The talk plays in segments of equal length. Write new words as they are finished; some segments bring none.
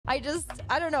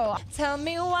I don't know. Tell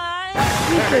me why.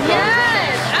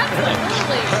 Yes,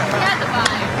 absolutely. We had the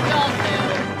vibe. We all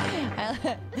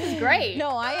do. This is great.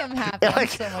 No, I am happy.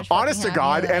 Like, I'm so much honest to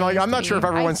God, and like, I'm not sure if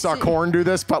everyone saw Corn do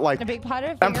this, but like, a big pot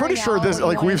of I'm pretty sure this,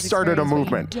 like, we've started a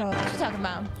movement. What you talking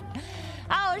about?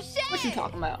 Oh shit! What you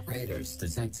talking about? Raiders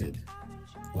detected.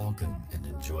 Welcome and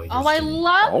enjoy. Oh, I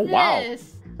love this. Wow.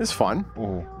 It's fun.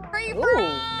 Free for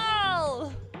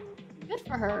all! Good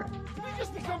for her. Did we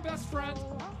just become best friends?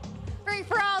 Free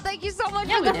for all! Thank you so much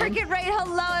Yeah, for the we did. freaking raid.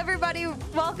 Hello, everybody.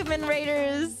 Welcome in,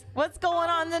 Raiders. What's going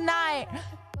on tonight?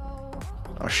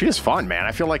 Oh, she is fun, man.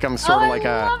 I feel like I'm sort of like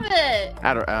I love it.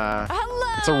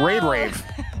 Hello. It's a raid rave.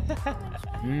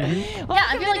 Yeah,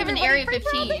 I feel like I'm in Area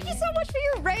 15. Thank you so much for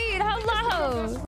your raid. Hello.